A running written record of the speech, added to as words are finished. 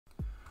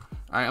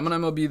Alright, I'm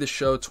on MLB The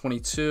Show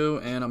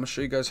 22, and I'm going to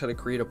show you guys how to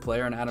create a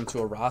player and add him to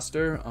a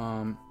roster.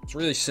 It's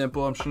really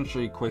simple. I'm just going to show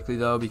you quickly,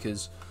 though,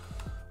 because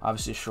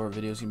obviously a short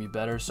video is going to be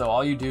better. So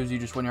all you do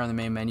is when you're on the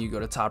main menu, you go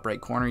to top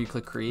right corner, you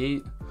click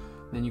Create,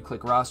 then you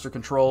click Roster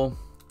Control,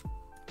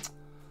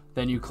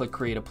 then you click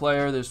Create a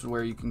Player. This is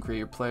where you can create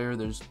your player.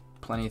 There's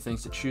plenty of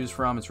things to choose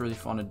from. It's really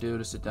fun to do,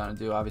 to sit down and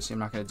do. Obviously, I'm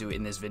not going to do it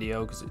in this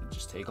video because it would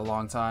just take a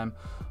long time,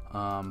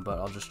 but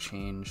I'll just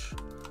change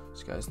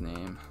this guy's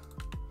name.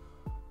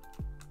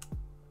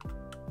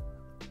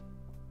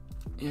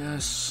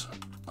 Yes.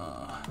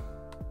 All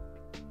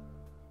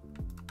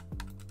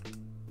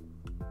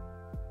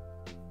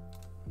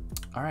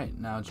right,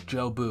 now it's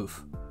Joe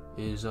Booth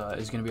is going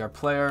to be our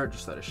player.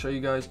 Just thought I'd show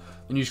you guys.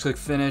 Then you just click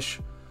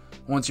Finish.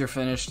 Once you're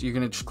finished, you're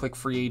going to just click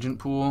Free Agent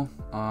Pool,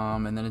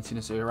 and then it's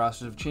going to say your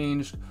rosters have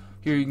changed.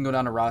 Here you can go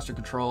down to Roster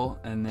Control,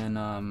 and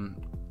then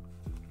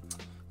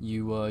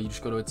you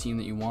just go to a team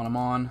that you want them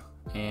on,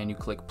 and you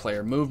click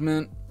Player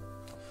Movement.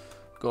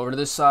 Go over to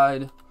this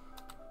side.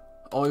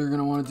 All you're going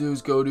to want to do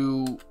is go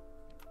to,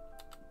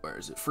 where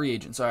is it? Free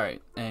Agents. All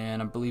right.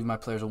 And I believe my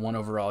player's a 1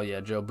 overall.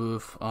 Yeah, Joe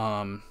Booth.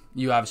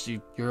 You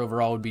obviously, your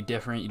overall would be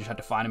different. You just have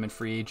to find him in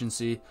free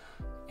agency.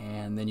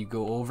 And then you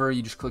go over,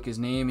 you just click his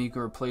name. You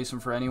can replace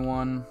him for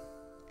anyone.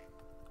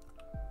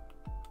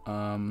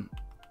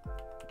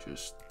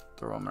 Just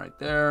throw him right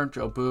there.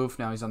 Joe Booth.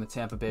 Now he's on the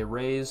Tampa Bay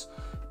Rays.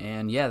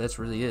 And yeah, that's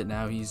really it.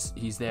 Now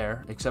he's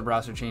there. Except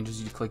roster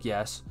changes, you click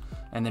yes.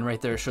 And then right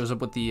there it shows up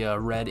with the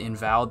red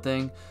invalid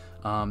thing.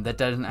 That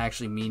doesn't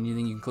actually mean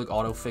anything. You can click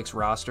auto fix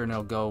roster and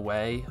it'll go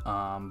away.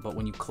 But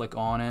when you click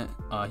on it,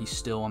 he's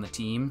still on the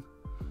team.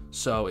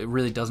 So it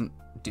really doesn't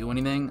do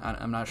anything.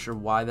 I'm not sure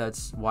why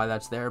that's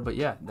there, but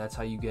yeah, that's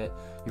how you get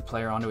your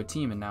player onto a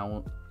team. And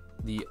now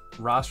the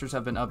rosters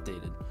have been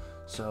updated.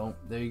 So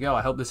there you go.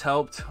 I hope this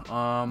helped.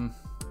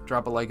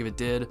 Drop a like if it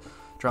did.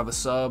 Drop a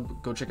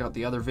sub. Go check out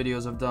the other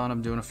videos I've done.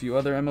 I'm doing a few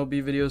other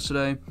MLB videos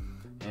today,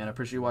 and I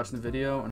appreciate you watching the video.